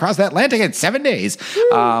 you'll get across the Atlantic in 7 days.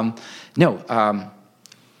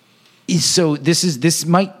 So this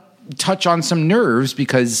might touch on some nerves,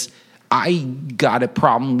 because I got a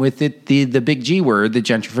problem with it, the big G word, the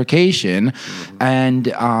gentrification.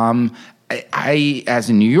 And I, as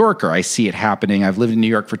a New Yorker, I see it happening. I've lived in New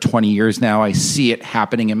York for 20 years now. I see it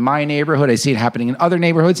happening in my neighborhood. I see it happening in other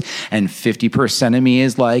neighborhoods. And 50% of me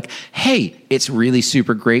is like, hey, it's really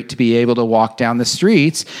super great to be able to walk down the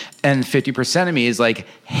streets. And 50% of me is like,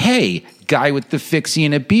 hey, guy with the fixie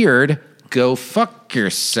and a beard, go fuck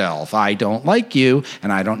yourself. I don't like you,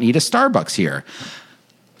 and I don't need a Starbucks here.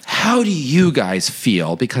 How do you guys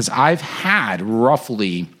feel? Because I've had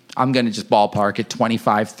roughly, I'm going to just ballpark it,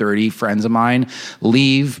 25, 30 friends of mine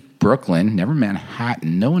leave Brooklyn, never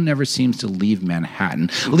Manhattan. No one ever seems to leave Manhattan.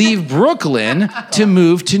 Leave Brooklyn to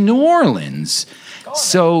move to New Orleans.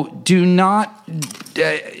 So do not,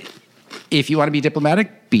 if you want to be diplomatic,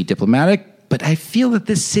 but I feel that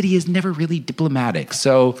this city is never really diplomatic.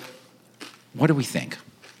 So what do we think?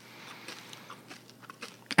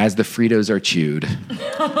 As the Fritos are chewed.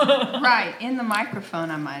 Right, in the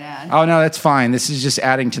microphone, I might add. Oh, no, that's fine. This is just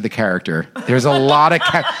adding to the character. There's a lot of...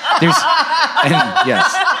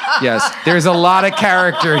 Yes, there's a lot of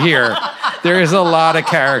character here. There is a lot of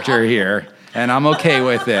character here, and I'm okay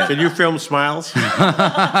with it. Can you film smiles?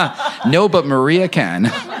 No, but Maria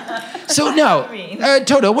can. So no,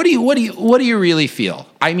 Toto, what do you really feel?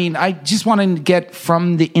 I mean, I just want to get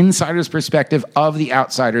from the insider's perspective of the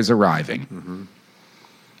outsiders arriving. Mm-hmm.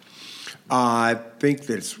 I think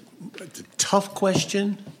that it's a tough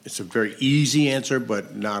question. It's a very easy answer,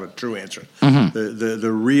 but not a true answer. Mm-hmm.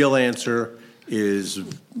 The real answer is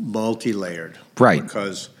multi-layered, right?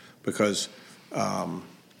 Because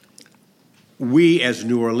we as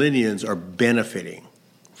New Orleanians are benefiting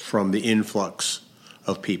from the influx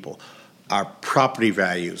of people. Our property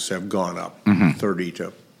values have gone up 30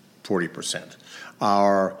 to 40%.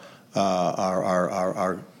 Our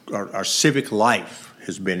civic life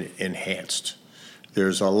has been enhanced.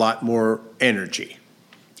 There's a lot more energy.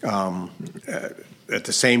 At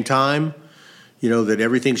the same time, that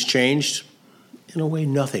everything's changed. In a way,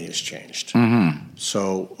 nothing has changed. Mm-hmm.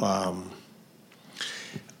 So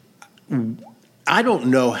I don't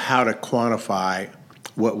know how to quantify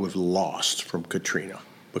what we've lost from Katrina,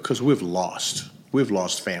 because we've lost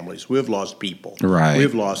families, we've lost people, right?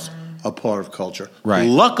 We've lost a part of culture. Right.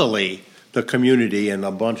 Luckily, the community and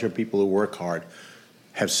a bunch of people who work hard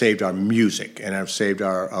have saved our music and have saved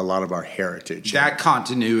a lot of our heritage. That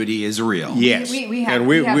continuity is real. We Yes, have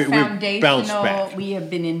we've bounced foundational. back. We have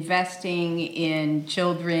been investing in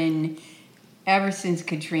children ever since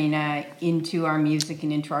Katrina into our music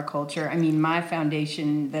and into our culture. I mean, my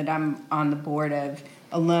foundation that I'm on the board of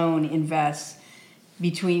alone invests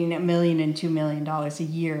between $1 million and $2 million a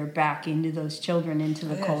year back into those children, into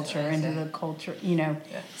the culture, Yeah.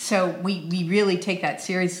 So we really take that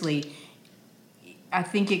seriously. I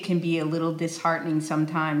think it can be a little disheartening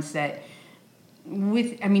sometimes that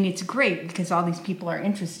it's great because all these people are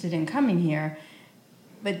interested in coming here,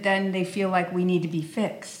 but then they feel like we need to be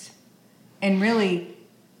fixed. And really,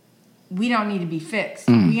 we don't need to be fixed.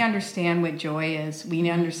 We understand what joy is. We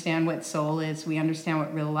understand what soul is. We understand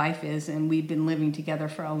what real life is. And we've been living together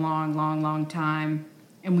for a long, long, long time.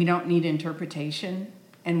 And we don't need interpretation.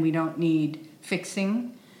 And we don't need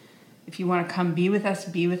fixing. If you want to come be with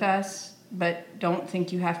us. But don't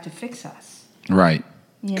think you have to fix us. Right.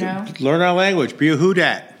 Learn our language. Be a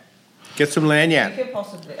hoodat. Get some lanyard. You could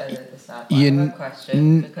possibly edit this out. I have a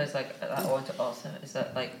question because I want to ask him is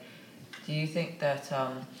that do you think that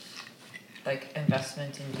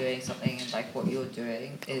investment in doing something like what you're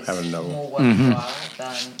doing is more worthwhile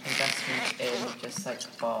than investment in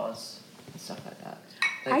just bars and stuff like that?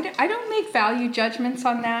 I don't make value judgments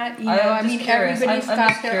on that. Everybody's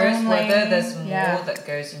got their own lane. Whether there's more that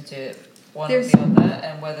goes into one or the other,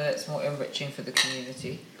 and whether it's more enriching for the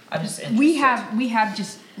community. I'm just interested. We have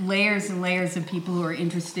just layers and layers of people who are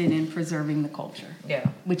interested in preserving the culture. Yeah,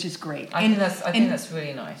 which is great. I think that's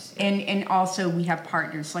really nice. Yeah. And also we have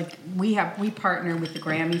partners we partner with the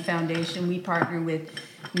Grammy Foundation. We partner with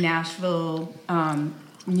Nashville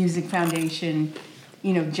Music Foundation.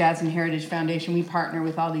 Jazz and Heritage Foundation. We partner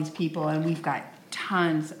with all these people, and we've got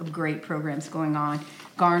tons of great programs going on.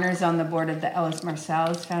 Garner's on the board of the Ellis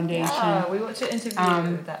Marsalis Foundation. Yeah, we want to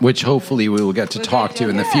interview that. Which hopefully we will get to talk to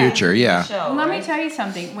in the future. Yeah. Well, let me tell you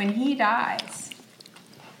something. When he dies,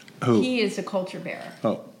 he is a culture bearer.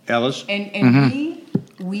 Oh, Ellis? And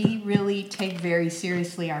we really take very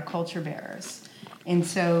seriously our culture bearers. And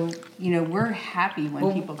so, we're happy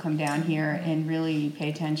when people come down here and really pay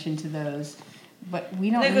attention to those. But we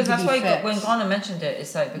don't. Because that's why when Garner mentioned it,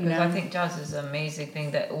 it's because I think jazz is an amazing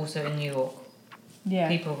thing that also in New York,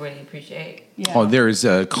 people really appreciate. Yeah. Oh, there is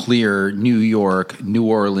a clear New York, New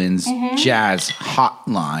Orleans jazz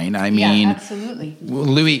hotline. I mean, absolutely.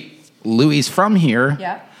 Louis from here.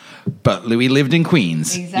 Yeah. But Louis lived in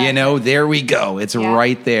Queens. Exactly. There we go. It's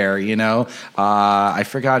right there. I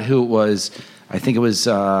forgot who it was. I think it was.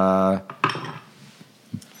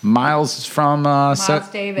 Miles from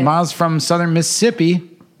Davis. Miles from Southern Mississippi,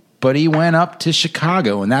 but he went up to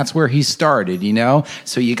Chicago, and that's where he started.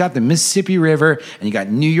 So you got the Mississippi River, and you got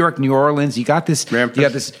New York, New Orleans. You got this. Memphis. You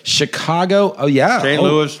got this Chicago. Oh yeah, St.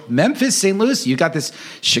 Louis, Memphis, St. Louis. You got this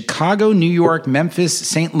Chicago, New York, Memphis,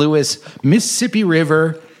 St. Louis, Mississippi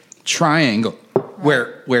River triangle,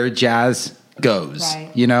 where jazz goes.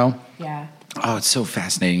 Right. Yeah. Oh, it's so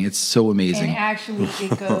fascinating. It's so amazing. And actually,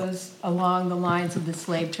 it goes along the lines of the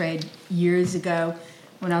slave trade. Years ago,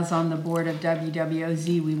 when I was on the board of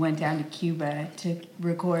WWOZ, we went down to Cuba to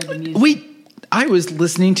record the music. I was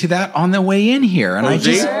listening to that on the way in here, and I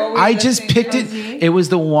just picked it. It was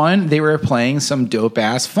the one they were playing some dope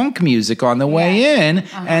ass funk music on the way in,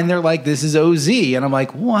 and they're like, "This is OZ," and I'm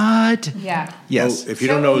like, "What?" Yeah. Yes. Well, if you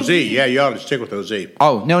don't know OZ, you ought to stick with OZ.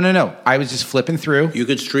 Oh no! I was just flipping through. You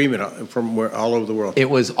could stream it from all over the world. It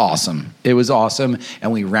was awesome.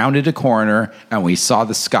 And we rounded a corner and we saw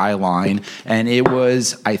the skyline, and it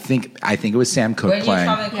was I think it was Sam Cooke when playing.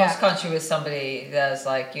 When you're traveling cross country with somebody, there's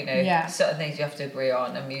like certain things you have to agree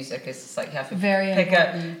on, and music is just like you have to pick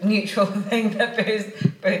a neutral thing that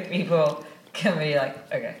both people can be like,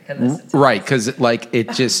 okay, can listen to. Right, because like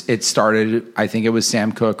it started. I think it was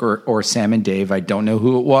Sam Cooke or Sam and Dave. I don't know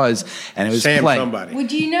who it was, and it was Sam playing. Somebody. Well,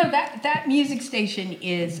 do you know that music station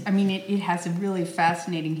is? I mean, it has a really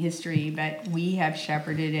fascinating history, but we have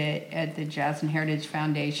shepherded it at the Jazz and Heritage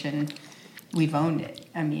Foundation. We've owned it.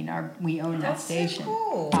 I mean, we own that station. So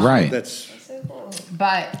cool. Right. That's so cool.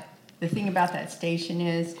 But the thing about that station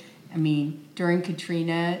is, I mean, during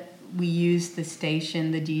Katrina, we used the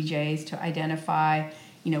station, the DJs, to identify,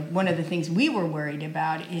 one of the things we were worried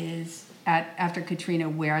about is after Katrina,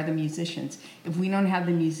 where are the musicians? If we don't have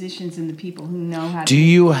the musicians and the people who know how to... Do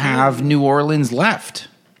you have New Orleans left?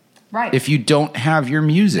 Right. If you don't have your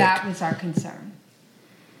music. That was our concern.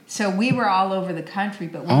 So we were all over the country,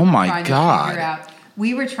 but Oh my God.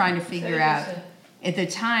 We were trying to figure out, at the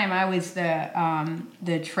time, I was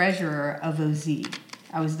the treasurer of OZ.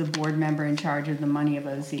 I was the board member in charge of the money of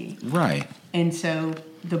OZ. Right. And so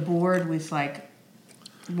the board was like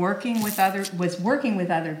working with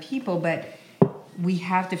other people, but we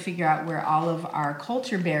have to figure out where all of our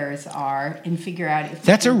culture bearers are and figure out if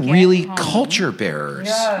That's a we can really get home. culture bearers.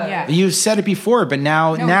 Yeah. You've said it before, but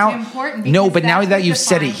now it's important no, because but now that's that what you've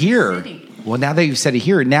said it defines the here. city. Well, now that you've said it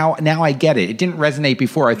here, now I get it. It didn't resonate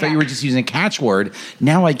before. I thought you were just using a catchword.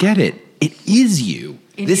 Now I get it. It is you.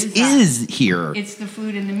 This is here. It's the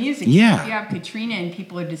food and the music. Yeah. So if you have Katrina and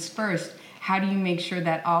people are dispersed, how do you make sure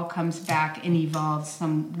that all comes back and evolves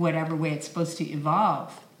some whatever way it's supposed to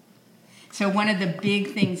evolve? So one of the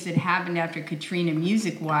big things that happened after Katrina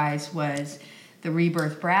music-wise was the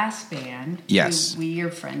Rebirth Brass Band, yes, who we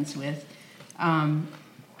are friends with,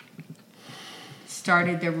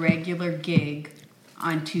 started their regular gig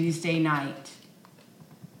on Tuesday night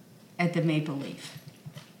at the Maple Leaf.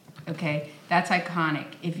 Okay, that's iconic.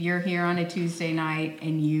 If you're here on a Tuesday night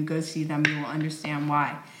and you go see them, you will understand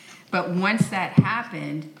why. But once that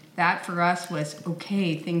happened, that for us was,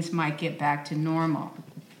 okay, things might get back to normal.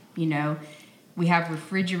 We have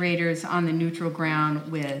refrigerators on the neutral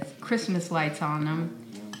ground with Christmas lights on them.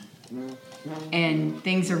 And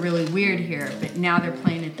things are really weird here, but now they're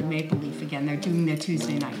playing at the Maple Leaf again. They're doing their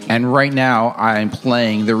Tuesday night gig. And right now, I'm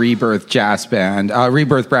playing the Rebirth Brass Band,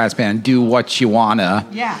 Do What You Wanna.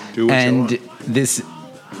 Yeah. Do what you want.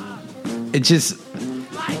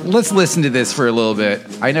 Let's listen to this for a little bit.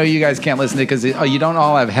 I know you guys can't listen to it because you don't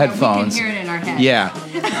all have headphones. We can hear it in our heads. Yeah.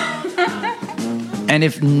 And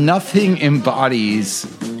if nothing embodies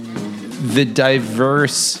the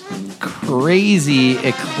diverse, crazy,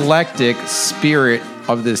 eclectic spirit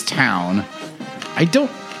of this town, oh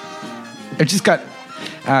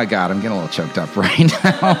God, I'm getting a little choked up right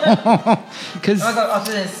now. Because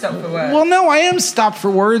stop for words. Well, no, I am stopped for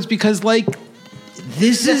words because, like,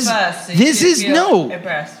 this is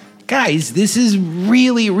guys, this is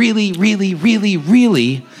really, really, really, really,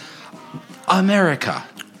 really America.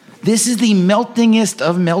 This is the meltingest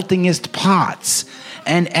of meltingest pots.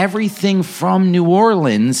 And everything from New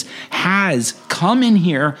Orleans has come in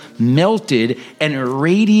here, melted, and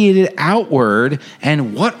irradiated outward.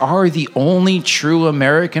 And what are the only true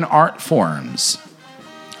American art forms?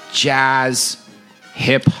 Jazz,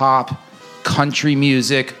 hip-hop, country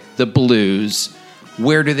music, the blues.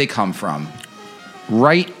 Where do they come from?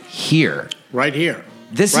 Right here. Right here.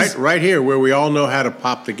 Right here where we all know how to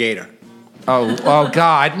pop the gator. Oh,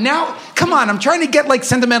 God. Now, come on. I'm trying to get, like,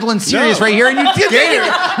 sentimental and serious right here. And now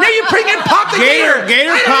you bring in pop the gator.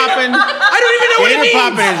 Gator popping. I don't even know what it means. Gator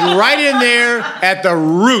popping is right in there at the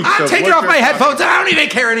root. I'm taking off my headphones. I don't even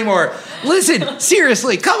care anymore. Listen,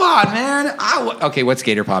 seriously. Come on, man. Okay, what's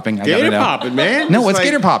gator popping? Gator popping, man. No, what's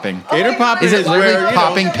gator popping? Gator popping is literally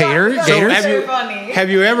popping gators? Have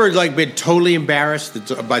you ever, like, been totally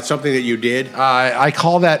embarrassed by something that you did? I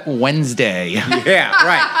call that Wednesday. Yeah,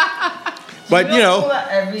 right. But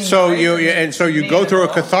so you go through a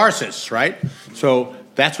catharsis, right? So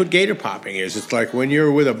that's what gator popping is. It's like when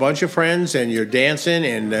you're with a bunch of friends and you're dancing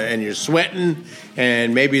and you're sweating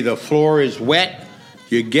and maybe the floor is wet.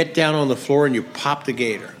 You get down on the floor and you pop the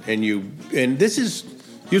gator, and this is,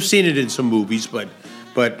 you've seen it in some movies, but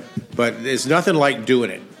there's nothing like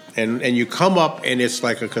doing it. And you come up and it's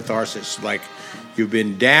like a catharsis. Like You've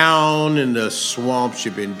been down in the swamps.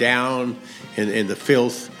 You've been down in the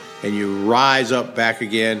filth, and you rise up back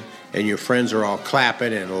again, and your friends are all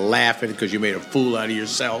clapping and laughing because you made a fool out of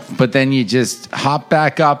yourself. But then you just hop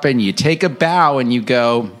back up and you take a bow and you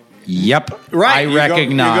go, yep, right. I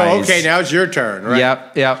recognize. You go, okay, now it's your turn, right?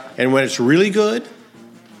 Yep. And when it's really good,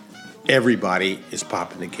 everybody is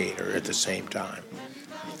popping the gator at the same time.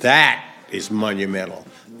 That is monumental.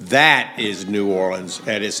 That is New Orleans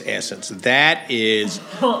at its essence. That is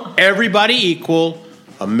everybody equal,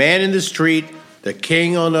 a man in the street, the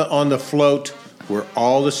king on the float. We're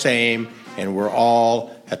all the same, and we're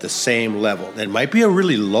all at the same level. It might be a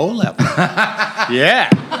really low level. Yeah.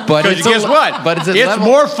 But guess what? But it's level,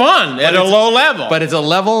 more fun at a low level. But it's a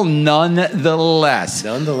level nonetheless.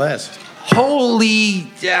 Holy,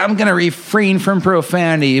 I'm going to refrain from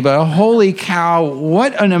profanity, but holy cow,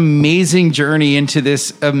 what an amazing journey into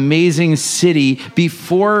this amazing city.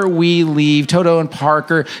 Before we leave, Toto and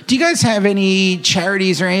Parker, do you guys have any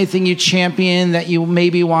charities or anything you champion that you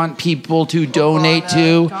maybe want people to donate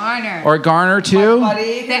to? Garner to?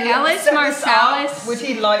 The Ellis Marsalis. Would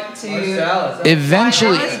he like to?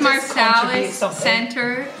 Eventually. Ellis Marsalis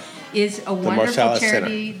Center is a wonderful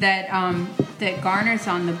charity that Garner's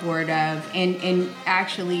on the board of, and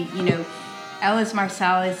actually, Ellis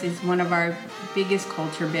Marsalis is one of our biggest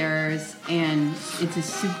culture bearers, and it's a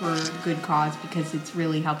super good cause because it's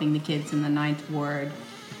really helping the kids in the 9th Ward,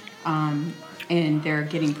 and they're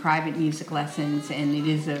getting private music lessons, and it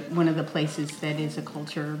is one of the places that is a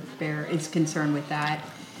culture bearer is concerned with that.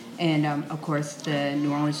 And, of course, the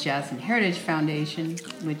New Orleans Jazz and Heritage Foundation,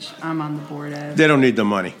 which I'm on the board of. They don't need the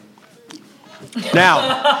money.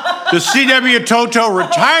 Now, the C.W. Toto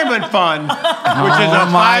Retirement Fund, which is a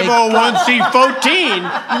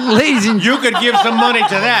 501c14, ladies and you could give some money to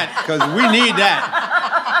that because we need that.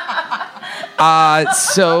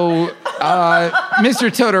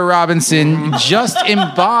 Mr. Toto Robinson just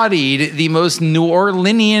embodied the most New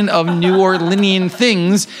Orleanian of New Orleanian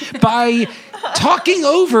things by talking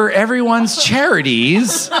over everyone's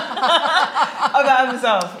charities. About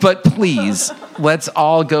himself. But please, let's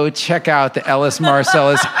all go check out the Ellis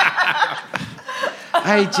Marsalis.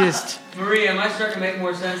 Marie, am I starting to make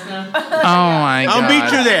more sense now? Oh my God. I'll meet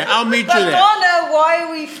you there. Connor, why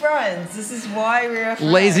are we friends? This is why we're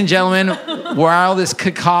friends. Ladies and gentlemen, while this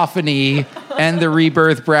cacophony and the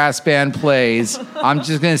Rebirth Brass Band plays, I'm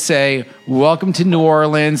just going to say, welcome to New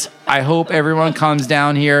Orleans. I hope everyone comes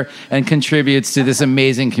down here and contributes to this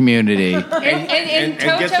amazing community. And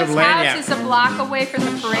Toto's house is a block away from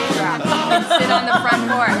the parade route. You can sit on the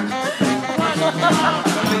front porch.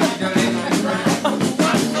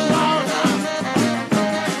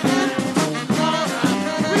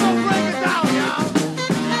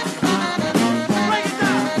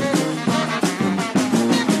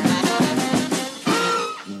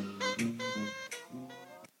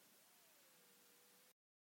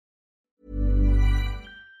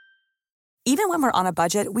 Even when we're on a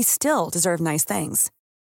budget, we still deserve nice things.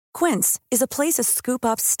 Quince is a place to scoop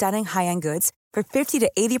up stunning high-end goods for 50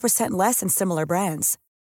 to 80% less than similar brands.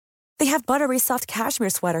 They have buttery soft cashmere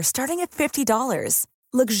sweaters starting at $50,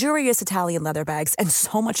 luxurious Italian leather bags, and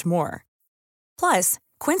so much more. Plus,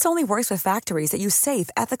 Quince only works with factories that use safe,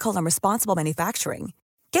 ethical, and responsible manufacturing.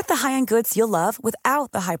 Get the high-end goods you'll love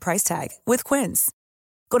without the high price tag with Quince.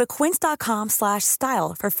 Go to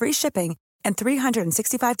quince.com/style for free shipping and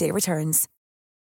 365-day returns.